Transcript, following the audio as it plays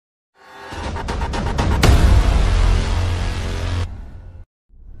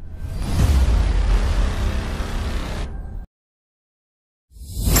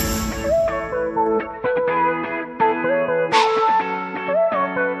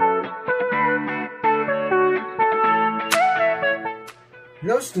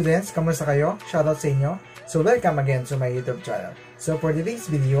Hello students, kamusta kayo? Shoutout sa inyo. So welcome again to my YouTube channel. So for today's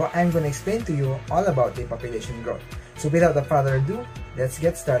video, I'm going to explain to you all about the population growth. So without further ado, let's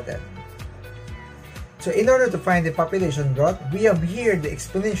get started. So in order to find the population growth, we have here the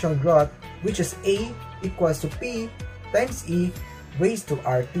exponential growth, which is A equals to P times E raised to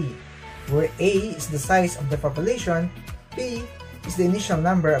RT, where A is the size of the population, P is the initial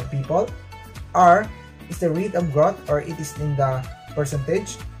number of people, R is the rate of growth or it is in the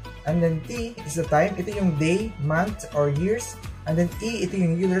percentage, and then T is the time, ito yung day, month, or years, and then E, ito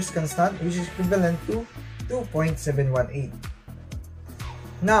yung Euler's constant, which is equivalent to 2.718.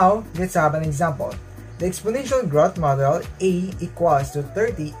 Now, let's have an example. The exponential growth model A equals to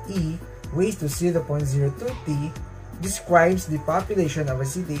 30E raised to 0.02T describes the population of a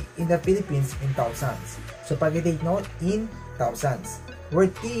city in the Philippines in thousands. So, pag-take note, in thousands,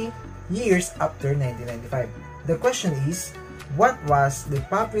 where T years after 1995. The question is, what was the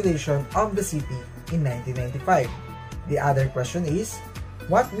population of the city in 1995? The other question is,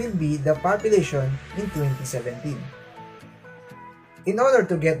 what will be the population in 2017? In order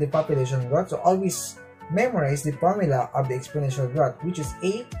to get the population growth, so always memorize the formula of the exponential growth, which is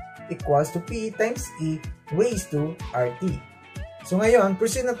A equals to P times E raised to RT. So ngayon,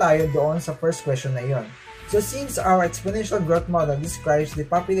 proceed na tayo doon sa first question na yon. So since our exponential growth model describes the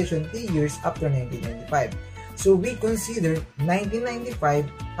population T years after 1995, so we consider 1995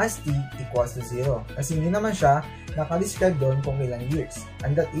 as T equals to 0. Kasi hindi naman siya nakadescribe doon kung ilang years.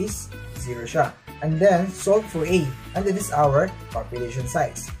 And that is 0 siya. And then, solve for A. And that is our population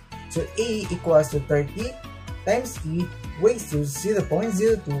size. So A equals to 30 times E raised to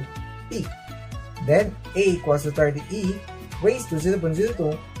 0.02 T. Then, A equals to 30E raised to 0.02.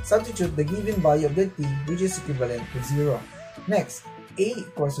 Substitute the given value of the T, which is equivalent to 0. Next, A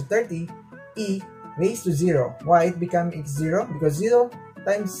equals to 30 E raised to 0. Why it becomes 0? Because 0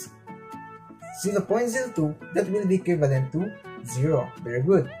 times 0.02, that will be equivalent to 0. Very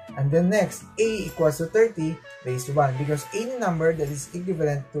good. And then next, A equals to 30 raised to 1, because any number that is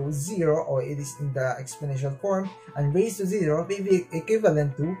equivalent to 0 or it is in the exponential form and raised to 0 will be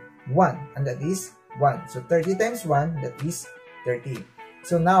equivalent to 1, and that is 1. So 30 times 1, that is 30.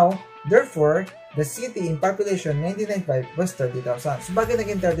 So now, therefore, the city in population 1995 was 30,000. So bakit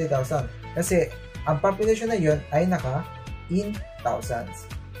naging 30,000? Kasi ang population na yun ay in thousands.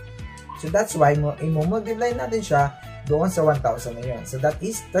 So that's why i-multiply natin siya doon sa 1,000 na yun. So that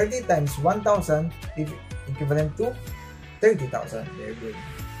is 30 times 1,000 equivalent to 30,000. Very good.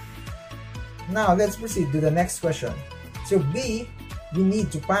 Now, let's proceed to the next question. So B, we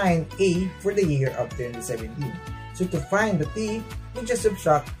need to find A for the year of 2017. So to find the T, we just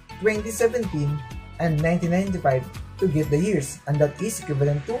subtract 2017 and 1995 to get the years, and that is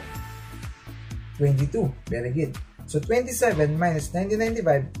equivalent to 22. Very good. So 27 minus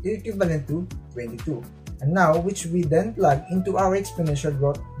 1995 is equivalent to 22. And now, which we then plug into our exponential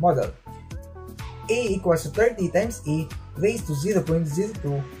growth model. A equals to 30 times E raised to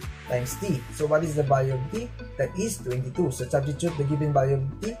 0.02 times T. So what is the value of T? That is 22. So substitute the given value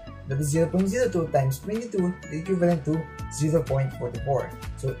of T, that is 0.02 times 22, equivalent to 0.44.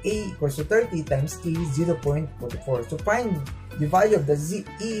 So A equals to 30 times E, 0.44. So find the value of the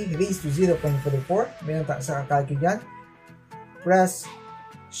E raised to 0.44. Meron tayo sa kakalkul dyan. Press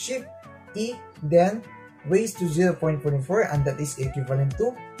Shift E, then raised to 0.44, and that is equivalent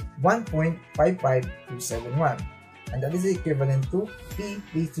to 1.55271. And that is equivalent to E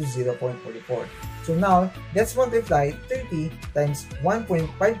raised to 0.44. So now, let's multiply 30 times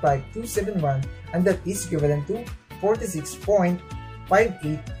 1.55271, and that is equivalent to 46.5813.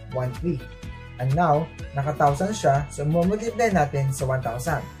 And now, naka-1,000 siya, so multiply natin sa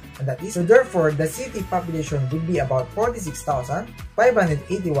 1,000. And that is, so therefore, the city population will be about 46,581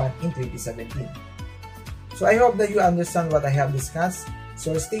 in 2017. So I hope that you understand what I have discussed.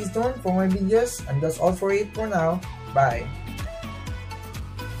 So stay tuned for more videos, and that's all for it for now. Bye!